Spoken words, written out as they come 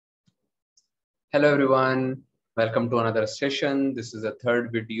Hello everyone, welcome to another session. This is a third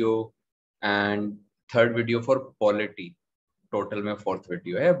video for polity. Total में fourth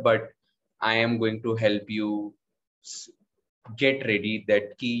video है, but I am going to help you get ready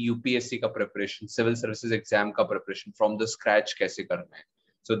that कि UPSC का preparation, civil services exam का preparation from the scratch कैसे करना है.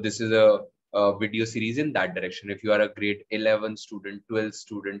 So this is a video series in that direction. If you are a grade 11 student, 12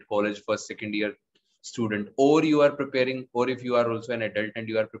 student, college first, second year student, or you are preparing, or if you are also an adult and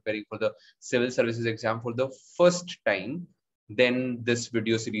you are preparing for the civil services exam for the first time, then this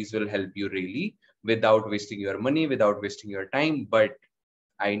video series will help you really without wasting your money, without wasting your time. But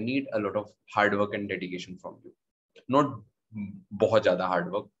I need a lot of hard work and dedication from you. Not बहुत ज़्यादा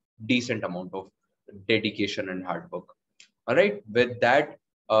hard work, decent amount of dedication and hard work. All right, with that,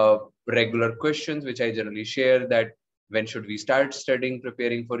 regular questions which I generally share, that when should we start studying,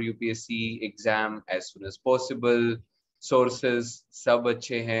 preparing for UPSC exam? As soon as possible. Sources सब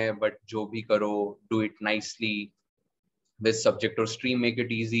अच्छे हैं, but जो भी करो, do it nicely. With subject or stream, make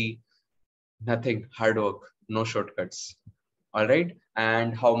it easy. Nothing hard work, no shortcuts. All right,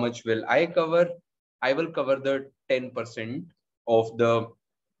 and how much will I cover? I will cover the 10% of the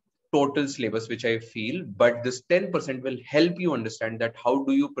total syllabus which I feel, but this 10% will help you understand that how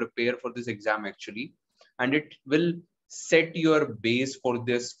do you prepare for this exam actually, and it will set your base for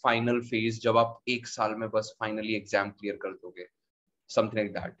this final phase जब आप एक साल में बस finally exam clear कर दोगे, something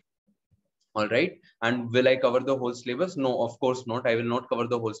like that. All right, and will I cover the whole syllabus? No, of course not. I will not cover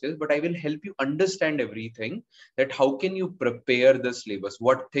the whole syllabus, but I will help you understand everything, that how can you prepare the syllabus,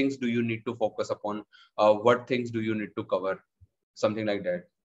 what things do you need to focus upon, what things do you need to cover, something like that.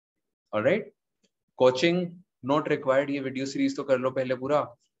 All right, coaching not required. ये video series तो कर लो पहले पूरा.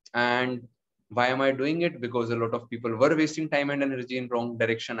 And why am I doing it? Because a lot of people were wasting time and energy in wrong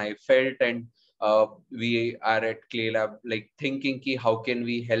direction, I felt, and we are at Clay Lab like thinking ki how can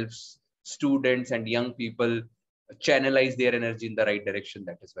we help students and young people channelize their energy in the right direction.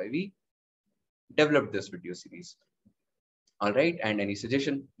 That is why we developed this video series. All right, and any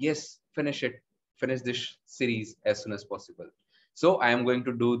suggestion? Yes, finish this series as soon as possible. So I am going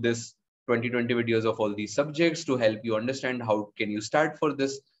to do this 20 videos of all these subjects to help you understand how can you start for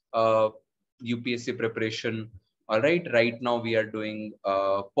this UPSC preparation. All right, right now we are doing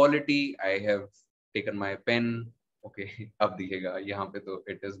polity. I have taken my pen. Okay, अब दिखेगा यहाँ पे तो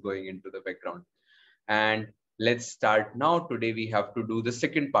it is going into the background. And let's start now. Today we have to do the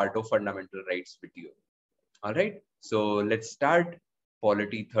second part of fundamental rights video. All right, so let's start.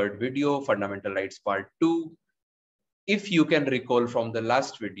 Polity third video, fundamental rights part 2. If you can recall from the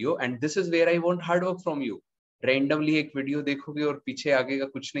last video, and this is where I want hard work from you. Randomly एक video देखोगे और पीछे आगे का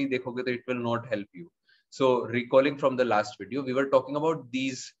कुछ नहीं देखोगे तो it will not help you. So recalling from the last video, we were talking about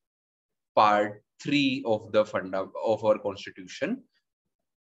these part 3 of the funda of our constitution.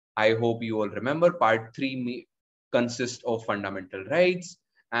 I hope you all remember part 3 consists of fundamental rights,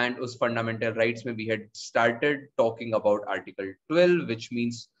 and us fundamental rights mein we had started talking about article 12, which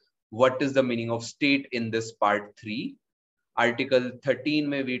means what is the meaning of state in this part 3. Article 13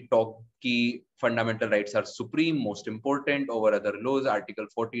 mein we talk ki fundamental rights are supreme, most important over other laws. Article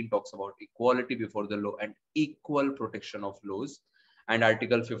 14 talks about equality before the law and equal protection of laws. And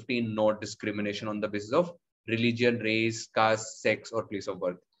Article 15, no discrimination on the basis of religion, race, caste, sex or place of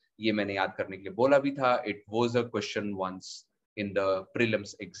birth. ये मैंने याद करने के लिए बोला भी था. It was a question once in the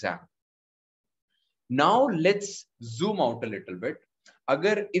prelims exam. Now let's zoom out a little bit.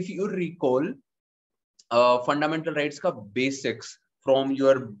 अगर if you recall fundamental rights का basics from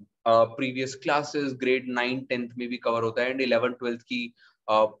your previous classes, grade 9, 10th में भी cover होता है, and 11, 12th की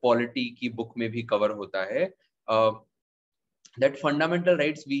polity की book में भी cover होता है. That fundamental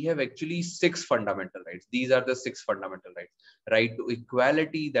rights, we have actually 6 fundamental rights. These are the 6 fundamental rights. Right to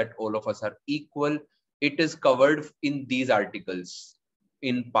equality, that all of us are equal. It is covered in these articles.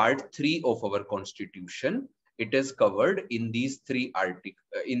 In part 3 of our constitution, it is covered in these 3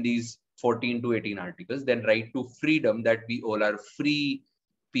 articles, in these 14 to 18 articles. Then right to freedom, that we all are free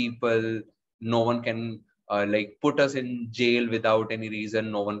people. No one can like put us in jail without any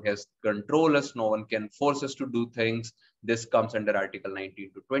reason. No one can control us. No one can force us to do things. This comes under article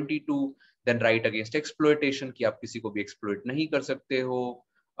 19 to 22. Then right against exploitation, कि आप किसी को भी exploit नहीं कर सकते हो.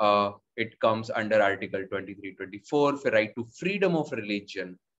 It comes under article 23, 24. फिर right to freedom of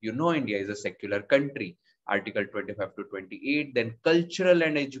religion. You know India is a secular country. Article 25 to 28. Then cultural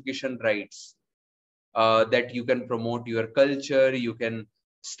and education rights. That you can promote your culture. You can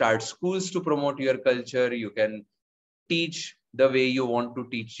start schools to promote your culture. You can teach the way you want to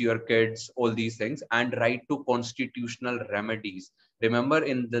teach your kids, all these things. And right to constitutional remedies. Remember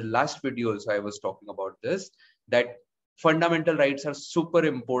in the last videos I was talking about this, that Fundamental rights are super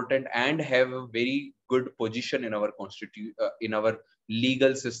important and have a very good position in our in our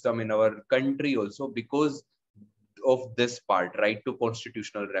legal system in our country also, because of this part, right to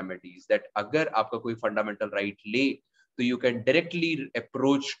constitutional remedies, that agar aapka koi fundamental right le, so you can directly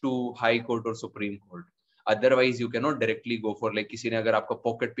approach to high court or supreme court. Otherwise you cannot directly go for, like किसी ने अगर आपका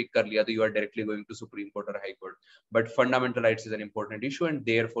pocket pick कर लिया तो you are directly going to supreme court or high court. But fundamental rights is an important issue, and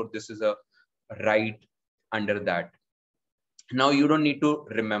therefore this is a right under that. Now you don't need to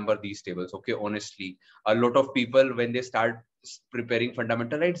remember these tables, okay? Honestly, a lot of people, when they start preparing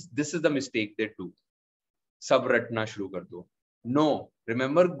fundamental rights, this is the mistake they do. सब रटना शुरू कर दो. No,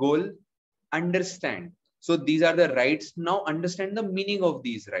 remember goal, understand. So these are the rights. Now understand the meaning of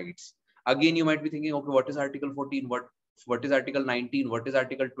these rights. Again, you might be thinking, okay, what is Article 14? What is Article 19? What is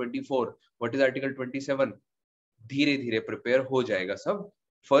Article 24? What is Article 27? धीरे धीरे prepare हो जाएगा सब.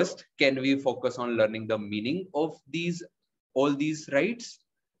 First, can we focus on learning the meaning of all these rights?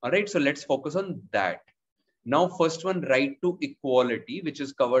 All right, so let's focus on that. Now, first one, right to equality, which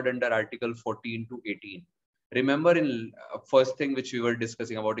is covered under Article 14 to 18. Remember, in first thing which we were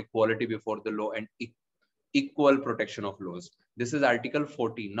discussing about equality before the law and equal protection of laws. This is Article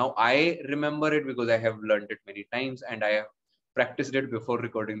 14. Now, I remember it because I have learned it many times and I have practiced it before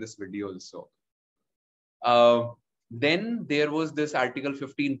recording this video also. Then there was this Article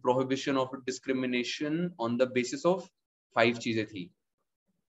 15, prohibition of discrimination on the basis of 5 चीजें थी.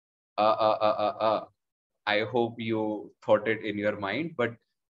 I hope you thought it in your mind, but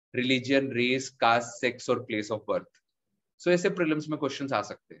religion, race, caste, sex or place of birth. So ऐसे prelims में questions आ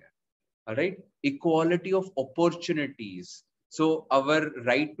सकते हैं. All right, equality of opportunities. So our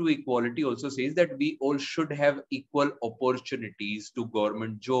right to equality also says that we all should have equal opportunities to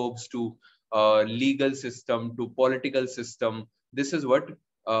government jobs, to legal system, to political system. This is what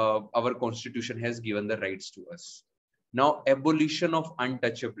our constitution has given the rights to us. Now, abolition of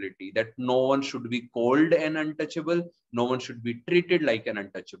untouchability, that no one should be called an untouchable, no one should be treated like an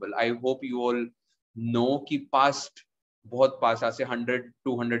untouchable. I hope you all know कि past, बहुत past, आज से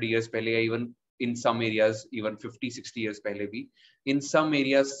 100-200 years पहले, even in some areas, even 50-60 years पहले भी, in some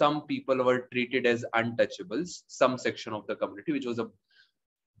areas, some people were treated as untouchables, some section of the community, which was a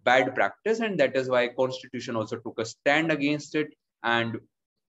bad practice, and that is why Constitution also took a stand against it. And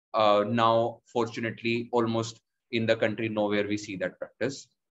now, fortunately, almost in the country nowhere we see that practice.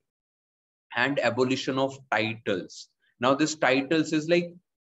 And abolition of titles. Now this titles is like,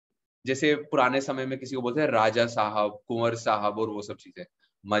 जैसे पुराने समय में किसी को बोलते हैं राजा साहब, कुंवर साहब और वो सब चीजें,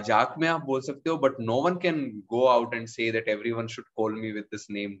 मजाक में आप बोल सकते हो, but no one can go out and say that everyone should call me with this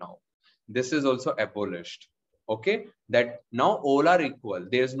name now. This is also abolished. Okay, that now all are equal.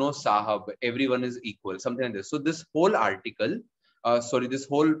 There's no sahab, everyone is equal, something like this. So this whole article, this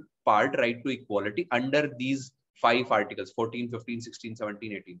whole part, right to equality, under these 5 articles, 14, 15, 16,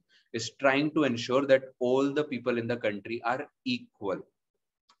 17, 18, is trying to ensure that all the people in the country are equal.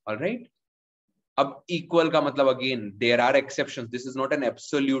 All right. अब equal का मतलब, again, there are exceptions. This is not an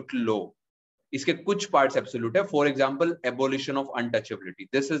absolute law. इसके कुछ parts absolute है. For example, abolition of untouchability.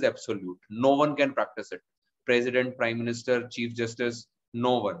 This is absolute. No one can practice it. President, Prime Minister, Chief Justice,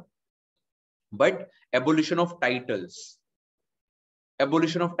 no one. But abolition of titles.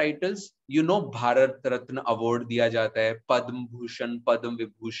 Abolition of titles, you know, Bharat Ratna award दिया जाता है, Padma Bhushan, Padma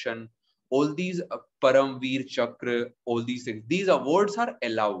Vibhushan, all these Paramveer Chakra, all these things. These awards are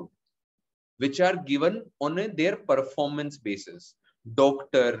allowed, which are given on their performance basis.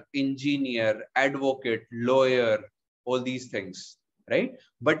 Doctor, engineer, advocate, lawyer, all these things, right?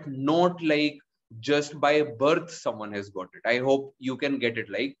 But not like just by birth someone has got it. I hope you can get it,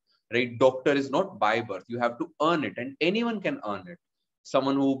 like, right? Doctor is not by birth. You have to earn it, and anyone can earn it.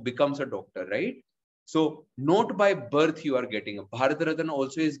 Someone who becomes a doctor, right? So not by birth you are getting. A Bharat Ratna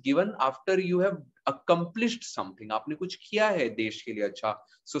also is given after you have accomplished something. आपने कुछ किया है देश के लिए अच्छा,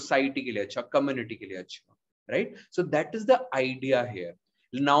 society के लिए अच्छा, community के लिए अच्छा, right? So that is the idea here.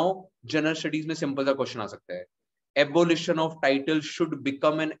 Now general studies में simple सा question आ सकता है. Abolition of title should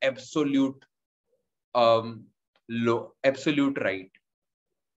become an absolute absolute right.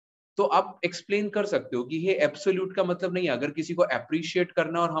 तो आप एक्सप्लेन कर सकते हो कि ये एब्सोल्यूट का मतलब नहीं है. अगर किसी को अप्रिशिएट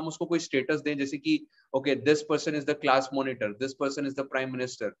करना और हम उसको कोई स्टेटस दें, जैसे कि okay, this person is the class monitor, this person is the prime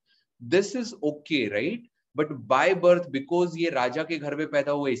minister, this is okay, right? But by birth, because ये राजा के घर में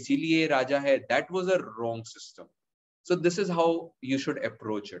पैदा हुआ इसीलिए राजा है, that was a wrong system. So this is how you should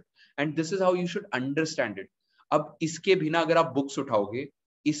approach it, and this is how you should understand it. अब इसके बिना अगर आप बुक्स उठाओगे,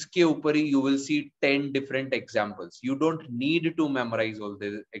 इसके ऊपर ही you will see 10 different examples. You don't need to memorize all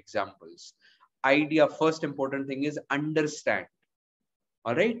the examples. Idea, first important thing is understand.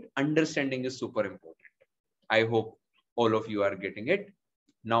 All right, understanding is super important. I hope all of you are getting it.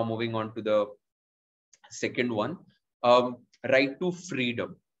 Now moving on to the second one, right to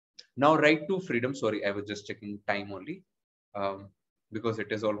freedom. Now, right to freedom, sorry, I was just checking time only, because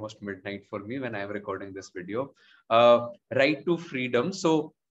it is almost midnight for me when I am recording this video. Right to freedom.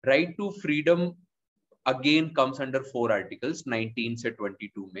 So right to freedom again comes under 4 articles, 19 से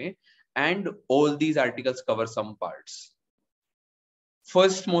 22 में, and all these articles cover some parts.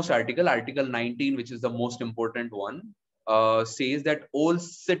 First most article, article 19, which is the most important one, says that all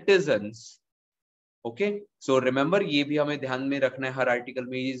citizens, okay, so remember ये भी हमें ध्यान में रखना है हर article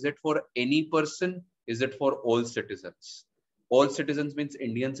में, is it for any person, is it for all citizens? All citizens means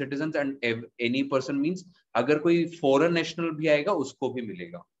Indian citizens, and any person means अगर कोई foreign national भी आएगा उसको भी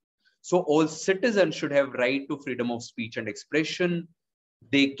मिलेगा. So all citizens should have right to freedom of speech and expression.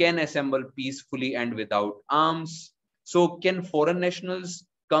 They can assemble peacefully and without arms. So can foreign nationals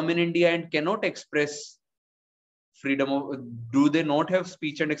come in India and cannot express freedom of, do they not have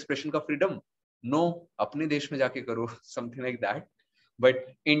speech and expression का freedom? No, अपने देश में जाके करो, something like that. But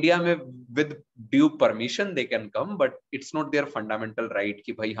India में with due permission they can come, but it's not their fundamental right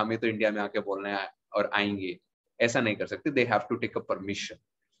कि भाई हमें तो इंडिया में आके बोलना है और आएंगे, ऐसा नहीं कर सकते. They have to take a permission.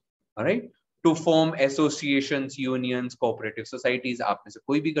 All right, to form associations, unions, cooperative societies, आप में से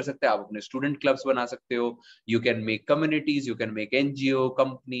कोई भी कर सकते हैं. आप अपने student clubs बना सकते हो. You can make communities, you can make NGO,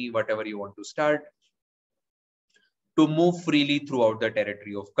 company, whatever you want to start. To move freely throughout the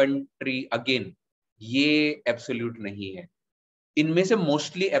territory of country. Again, ये absolute नहीं है. इनमें से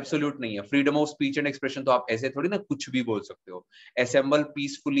मोस्टली एब्सोल्यूट नहीं है. Freedom of speech and expression तो आप ऐसे थोड़ी ना कुछ भी बोल सकते हो. असेंबल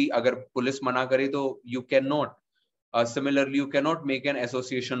पीसफुली, अगर पुलिस मना करे तो you can not. Similarly, you cannot make an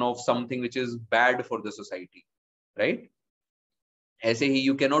association of something which is bad for the society, right? ऐसे ही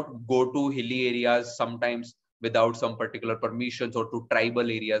you cannot go to hilly areas sometimes without some particular permissions, or to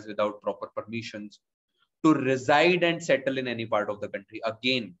tribal areas without proper permissions. To reside and settle in any part of the country.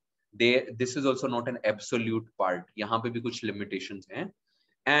 Again, this is also not an absolute part. यहाँ पे भी कुछ limitations हैं.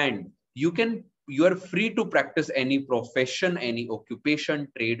 And you are free to practice any profession, any occupation,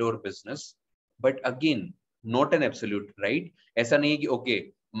 trade or business. But again, not an absolute right. ऐसा नहीं है कि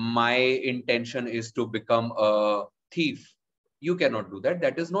okay, my intention is to become a thief. You cannot do that.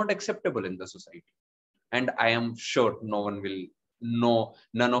 That is not acceptable in the society. And I am sure none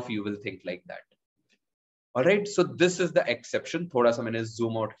of you will think like that. All right, so this is the exception. थोड़ा सा मैंने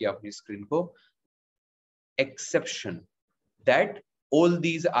zoom out किया अपनी screen को. Exception that all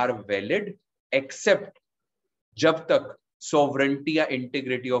these are valid except जब तक sovereignty या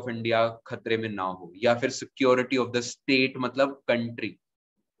integrity of India खतरे में ना हो, या फिर security of the state मतलब country.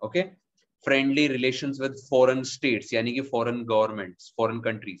 Okay, friendly relations with foreign states यानी कि foreign governments, foreign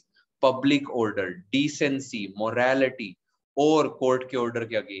countries, public order, decency, morality, और court के order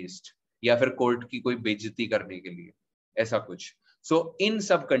के against, या फिर कोर्ट की कोई बेइज्जती करने के लिए, ऐसा कुछ. सो इन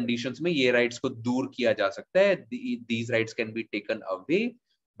सब कंडीशंस में ये राइट्स को दूर किया जा सकता है. These rights can be taken away,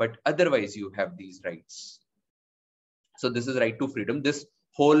 but otherwise you have these rights. So this is right to freedom. This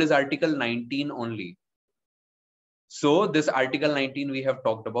whole is article 19 only. So this article 19 we have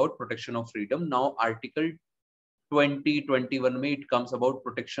talked about protection of freedom. Now article 2021 में it comes about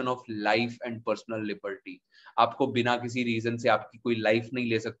protection of life and personal liberty. आपको बिना किसी reason से आपकी कोई life नहीं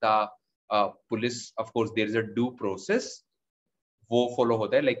ले सकता. Police of course there is a due process, वो फॉलो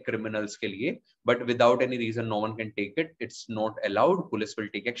होता है लाइक क्रिमिनल्स के लिए, but without any reason no one can take it. It's not allowed. Police will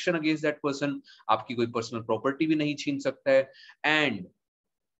take action against that person. आपकी कोई पर्सनल प्रॉपर्टी भी नहीं छीन सकता है. एंड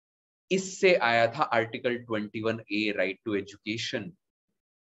इससे आया था article 21A, right to education.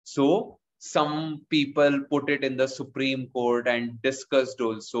 So some people put it in the Supreme Court and discussed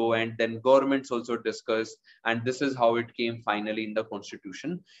also, and then governments also discussed, and this is how it came finally in the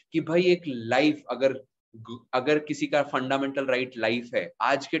constitution कि भाई एक life, अगर किसी का fundamental right life है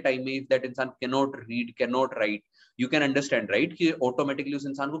आज के time में, if that इंसान cannot read, cannot write, you can understand right कि automatically उस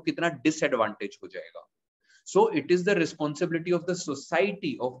इंसान को कितना disadvantage हो जाएगा. So it is the responsibility of the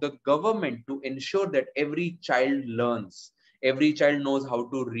society, of the government, to ensure that every child learns, every child knows how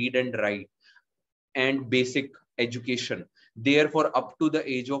to read and write and basic education. Therefore, up to the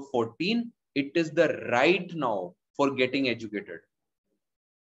age of 14, it is the right now for getting educated.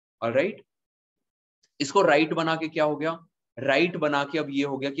 All right, इसको right बना के क्या हो गया? Right बना के अब ये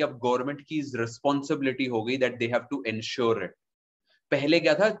हो गया कि अब गवर्नमेंट की रिस्पॉन्सिबिलिटी हो गई that they have to ensure it. पहले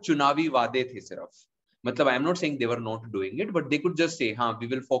क्या था? चुनावी वादे थे सिर्फ. मतलब I am not saying they were not doing it, but they could just say, हाँ, we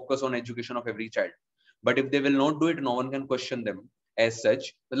will focus on education of every child. But if they will not do it, no one can question them as such.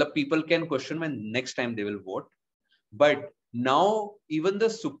 मतलब people can question when next time they will vote. But now even the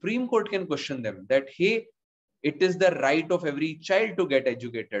Supreme Court can question them that, hey, It is the right of every child to get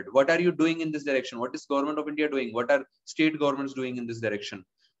educated. What are you doing in this direction? What is government of India doing? What are state governments doing in this direction?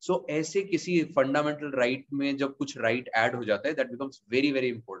 So ऐसे किसी fundamental right में जब कुछ right add हो जाता है, that becomes very very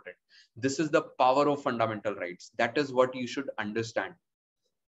important. This is the power of fundamental rights. That is what you should understand.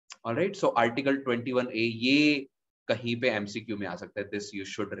 All right. So Article 21A ये कहीं पे MCQ में आ सकता है. This you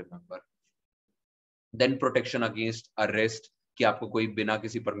should remember. Then protection against arrest, कि आपको कोई बिना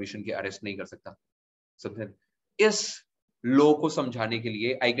किसी परमिशन के अरेस्ट नहीं कर सकता. समझे? इस लॉ को समझाने के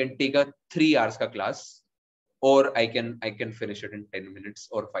लिए I can take a 3 hours का class, or I can finish it in 10 minutes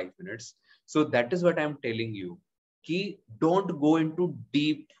or 5 minutes. So that is what I am telling you, कि don't go into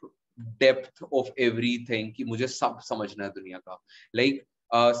deep depth of everything कि मुझे सब समझना है दुनिया का. Like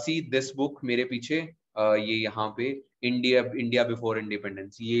see this book मेरे पीछे ये यहाँ पे India before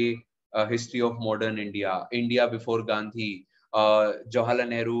independence, ये history of modern India before Gandhi, Jawaharlal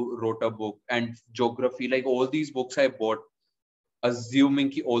Nehru wrote a book, and geography, like all these books I bought assuming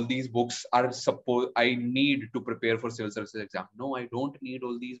कि all these books are supposed I need to prepare for civil services exam. No, I don't need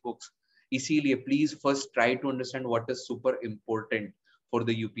all these books. इसीलिए please first try to understand what is super important for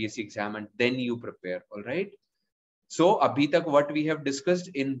the UPSC exam and then you prepare. All right. So abhi tak what we have discussed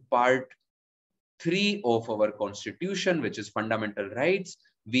in part 3 of our constitution, which is fundamental rights,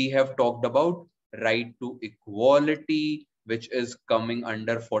 we have talked about right to equality, which is coming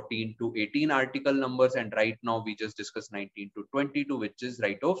under 14 to 18 article numbers, and right now we just discussed 19 to 22, which is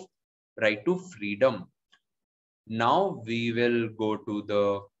right to freedom. Now we will go to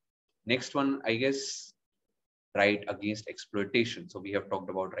the next one, I guess, right against exploitation. So we have talked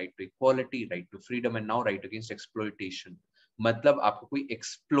about right to equality, right to freedom, and now right against exploitation. मतलब आपको कोई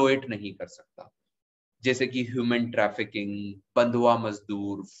exploit नहीं कर सकता, जैसे कि human trafficking, बंधुआ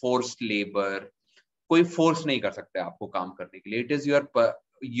मजदूर, फोर्स्ड लेबर. कोई फोर्स नहीं कर सकता आपको काम करने के लिए. It is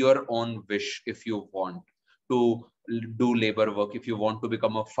your own wish if you want to do labour work, if you want to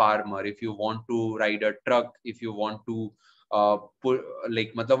become a farmer, if you want to ride a truck, if you want to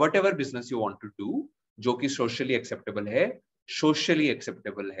like मतलब whatever business you want to do जो कि socially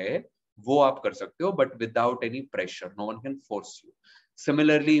acceptable है, वो आप कर सकते हो, but without any pressure. No one can force you.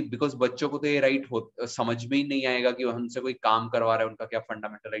 Similarly because बच्चों को तो ये राइट समझ में ही नहीं आएगा कि हमसे कोई काम करवा रहा है, उनका क्या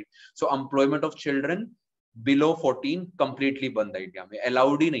fundamental right. So employment of children below 14 completely बंद है इंडिया में,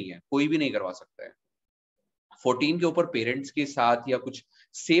 अलाउड ही नहीं है, कोई भी नहीं करवा सकता है. 14 के ऊपर पेरेंट्स के साथ या कुछ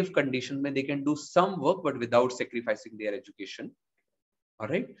सेफ कंडीशन में they can do some work but without sacrificing there education.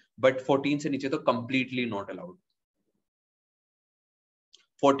 Alright, but 14 से नीचे तो कंप्लीटली नॉट अलाउड.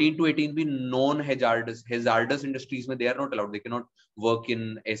 14 to 18 भी नॉन हैजार्डस इंडस्ट्रीज में they are not allowed. They can not work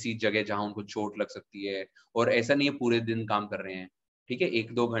in ऐसी जगह जहां उनको चोट लग सकती है, और ऐसा नहीं है पूरे दिन काम कर रहे हैं. ठीक है,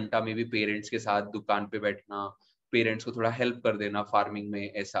 1-2 घंटा में भी पेरेंट्स के साथ दुकान पे बैठना, पेरेंट्स को थोड़ा हेल्प कर देना फार्मिंग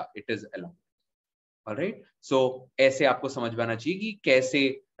में, ऐसा इट इज अलाउड. ऑलराइट, सो ऐसे आपको समझ में आना चाहिए कि कैसे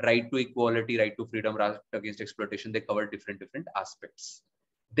right to equality, right to freedom, right against exploitation, they cover different aspects.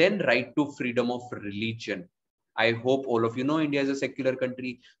 Then right to freedom of religion. I hope all of you know India is a secular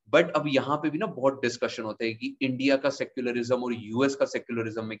country, but अब यहाँ पे भी ना बहुत discussion होता है कि India का सेक्युलरिज्म और यूएस का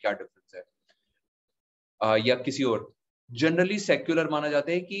सेक्युलरिज्म में क्या डिफरेंस है, या किसी और. जनरली सेक्युलर माना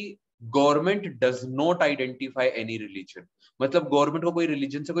जाता है कि government does not identify any religion, मतलब गवर्नमेंट को कोई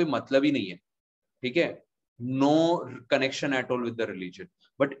रिलीजन से कोई मतलब ही नहीं है. ठीक है, no connection at all with the religion.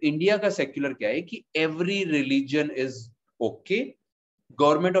 But India का सेक्युलर क्या है कि every religion is okay.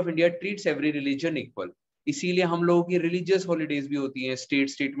 Government of India treats every religion equal. इसीलिए हम लोगों की रिलीजियस हॉलीडेज भी होती हैं,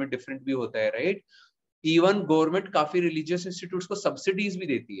 स्टेट में डिफरेंट भी होता है, राइट. इवन गवर्नमेंट काफी रिलीजियस इंस्टीट्यूट्स को सब्सिडीज भी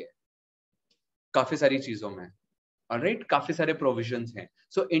देती है काफी सारी चीजों में. ऑलराइट, काफी सारे प्रोविजंस हैं.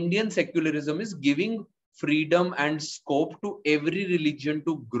 So Indian secularism is giving freedom and scope to every religion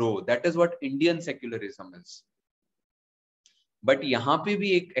to grow. That is what Indian secularism is. But यहाँ पे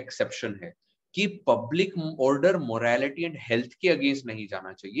भी एक एक्सेप्शन है कि public order, morality and health के अगेंस्ट नहीं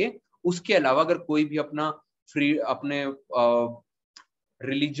जाना चाहिए. उसके अलावा अगर कोई भी अपने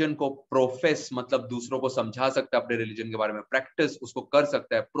रिलीजन को प्रोफेस, मतलब दूसरों को समझा सकता है अपने रिलीजन के बारे में, प्रैक्टिस उसको कर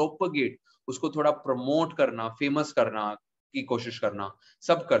सकता है, प्रोपगेट उसको थोड़ा प्रमोट करना, फेमस करना की कोशिश करना,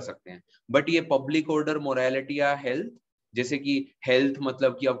 सब कर सकते हैं. बट ये पब्लिक ऑर्डर, मोरालिटी या हेल्थ, जैसे कि हेल्थ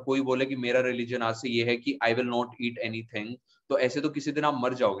मतलब कि अब कोई बोले कि मेरा रिलीजन आज से ये है कि I will not eat anything, तो ऐसे तो किसी दिन आप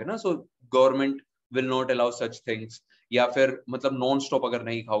मर जाओगे ना. So government will not allow such things. या फिर मतलब नॉन स्टॉप अगर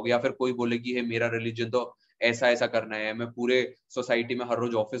नहीं खाओगे, या फिर कोई बोले कि है मेरा रिलीजन तो ऐसा करना है, मैं पूरे सोसाइटी में हर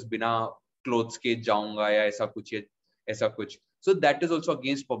रोज ऑफिस बिना क्लोथ्स के जाऊंगा, या ऐसा कुछ. So that is also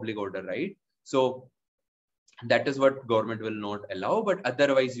against public order, right. So that is what government will not allow. But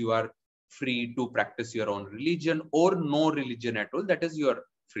otherwise you are free to practice your own religion or no religion at all. That is your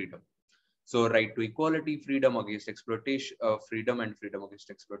freedom. So right to equality, freedom against exploitation, freedom and freedom against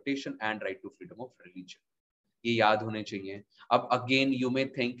exploitation, and right to freedom of religion. ये याद होने चाहिए. अब again you may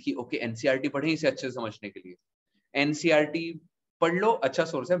think कि okay NCERT पढ़ें इसे अच्छे से समझने के लिए. एनसीईआरटी पढ़ लो, अच्छा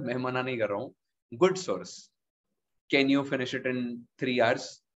सोर्स है, मैं मना नहीं कर रहा हूँ, good source. Can you finish it in 3 hours?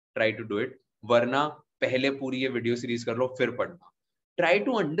 Try to do it. वरना पहले पूरी ये वीडियो सीरीज कर लो फिर पढ़ना. Try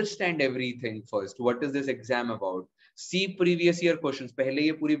to understand everything first. What is this exam about? See previous year questions. पहले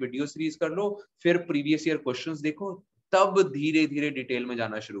ये पूरी वीडियो सीरीज कर लो, फिर previous year questions देखो, तब धीरे धीरे डिटेल में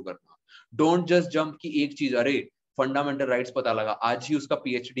जाना शुरू करना. Don't just jump कि एक चीज, अरे फंडामेंटल राइट्स पता लगा आज ही उसका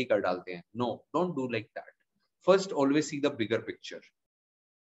पीएचडी कर डालते हैं. No, don't do like that. First, always see the bigger picture.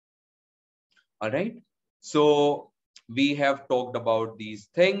 All right. So we have talked about these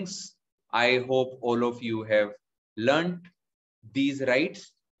things. I hope all of you have learned these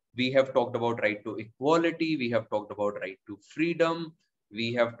rights. We have talked about right to equality, we have talked about right to freedom,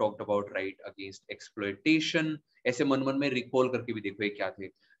 we have talked about right against exploitation. ऐसे मन मन में recall करके भी देखो ये क्या थे.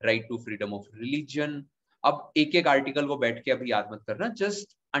 Right to freedom of religion. अब एक एक आर्टिकल को बैठ के अभी याद मत करना,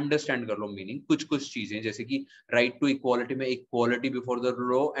 जस्ट अंडरस्टैंड कर लो मीनिंग. कुछ कुछ चीजें जैसे कि राइट टू इक्वालिटी में equality before the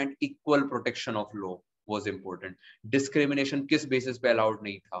law and equal protection of law was important. Discrimination किस बेसिस पे अलाउड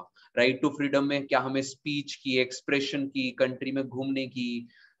नहीं था. राइट टू फ्रीडम में क्या हमें स्पीच की, एक्सप्रेशन की, कंट्री में घूमने की,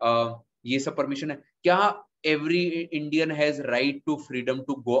 ये सब परमिशन है क्या. Every Indian has right to freedom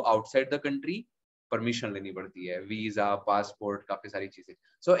to go outside the country. Permission लेनी पड़ती है, वीजा, पासपोर्ट, काफी सारी चीजें.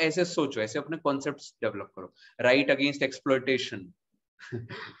 सो ऐसे सोचो, ऐसे अपने कॉन्सेप्ट्स डेवलप करो. Right against exploitation.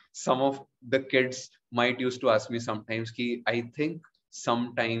 some of the kids might used to ask me sometimes ki I think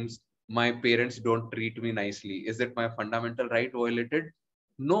sometimes my parents don't treat me nicely. Is it my fundamental right violated?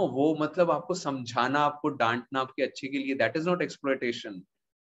 No, वो मतलब आपको समझाना, आपको डांटना आपके अच्छे के लिए, that is not exploitation.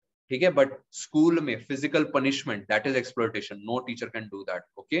 ठीक है. बट स्कूल में physical punishment, that is exploitation. No teacher can do that.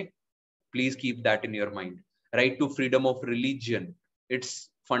 Okay, please keep that in your mind. Right to freedom of religion, it's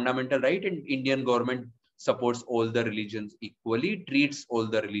fundamental right, and Indian government supports all the religions equally, treats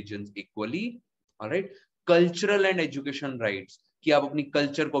all the religions equally. All right. Cultural and education rights, कि आप अपनी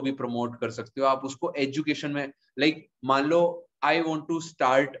culture को भी promote कर सकते हो, आप उसको एजुकेशन में, लाइक मान लो I want to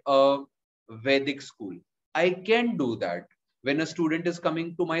start a वैदिक school, I can do that. When a student is coming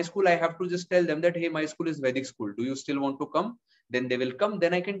to my school, I have to just tell them that hey, my school is Vedic school, do you still want to come? Then they will come.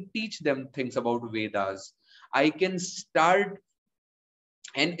 Then I can teach them things about Vedas. I can start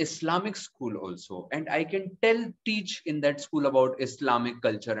an Islamic school also, and I can teach in that school about Islamic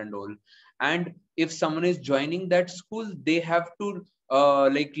culture and all. And if someone is joining that school, they have to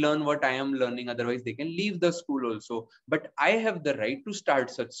like learn what I am learning, otherwise they can leave the school also. But I have the right to start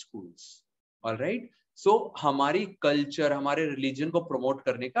such schools. All right. So हमारी culture, हमारे religion को promote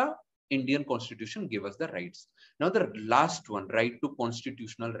करने का Indian Constitution give us the rights. Now the last one, right to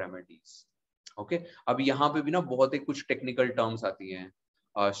constitutional remedies. Okay. अब यहाँ पे भी ना बहुत ही कुछ technical terms आती हैं.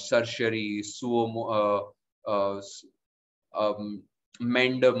 Certiorari,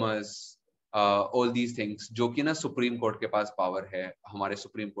 mandamus, all these things, जो कि ना सुप्रीम कोर्ट के पास पावर है, हमारे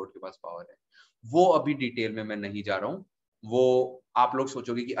सुप्रीम कोर्ट के पास पावर है. वो अभी डिटेल में मैं नहीं जा रहा हूँ. वो आप लोग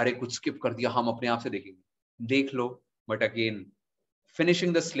सोचोगे कि अरे कुछ स्किप कर दिया, हम अपने आप से देखेंगे. देख लो, but again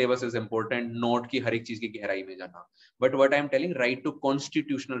finishing the syllabus is important. Note की हर एक चीज की गहराई में जाना. But what I am telling, right to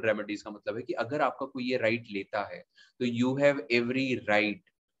constitutional remedies का मतलब है कि अगर आपका कोई ये राइट लेता है तो you have every right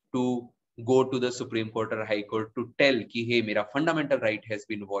to go to the Supreme Court or High Court to tell कि hey, मेरा fundamental right has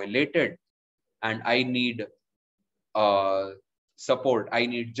been violated and I need support, I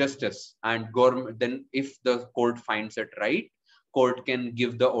need justice. And government, then if the court finds it right, court can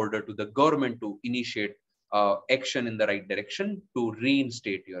give the order to the government to initiate action in the right direction to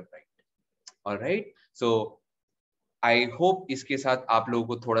reinstate your right. All right. So I hope इसके साथ आप लोगों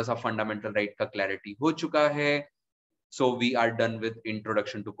को थोड़ा सा fundamental right का clarity हो चुका है. So we are done with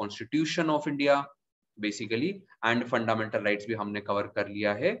introduction to Constitution of India basically, and fundamental rights भी हमने cover कर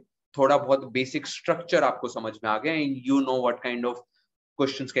लिया है. थोड़ा बहुत basic structure आपको समझ में आ गया, and you know what kind of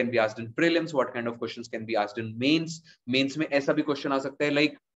questions can be asked in prelims, what kind of questions can be asked in mains. Mains में ऐसा भी question आ सकता है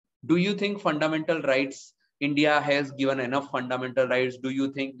like, do you think fundamental rights, India has given enough fundamental rights? Do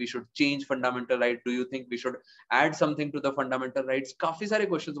you think we should change fundamental rights? Do you think we should add something to the fundamental rights? काफी सारे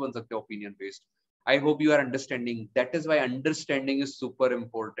questions बन सकते हैं opinion based. I hope you are understanding. That is why understanding is super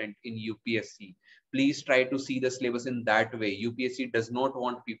important in UPSC. Please try to see the syllabus in that way. UPSC does not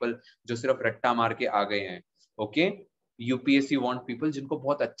want people जो सिर्फ रट्टा मार के आ गए हैं. Okay? UPSC want people जिनको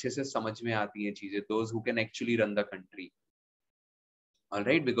बहुत अच्छे से समझ में आती हैं चीजें. Those who can actually run the country. All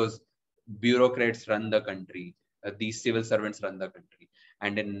right? Because bureaucrats run the country. These civil servants run the country.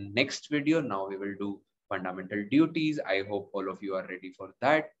 And in next video, now we will do fundamental duties. I hope all of you are ready for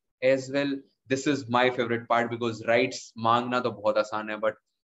that. as well. This is my favorite part because rights मांगना तो बहुत आसान है, but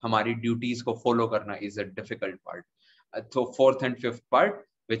हमारी duties को follow करना is a difficult part. So fourth and fifth part,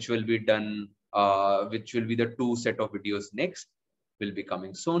 which will be done, which will be the 2 set of videos next, will be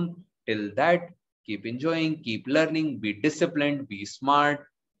coming soon. Till that, keep enjoying, keep learning, be disciplined, be smart,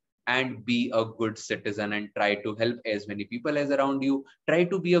 and be a good citizen, and try to help as many people as around you. Try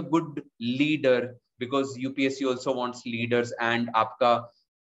to be a good leader because UPSC also wants leaders, and आपका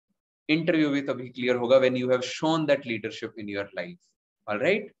interview भी तभी clear होगा when you have shown that leadership in your life. All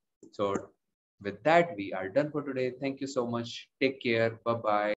right. So with that, we are done for today. Thank you so much. Take care. Bye bye.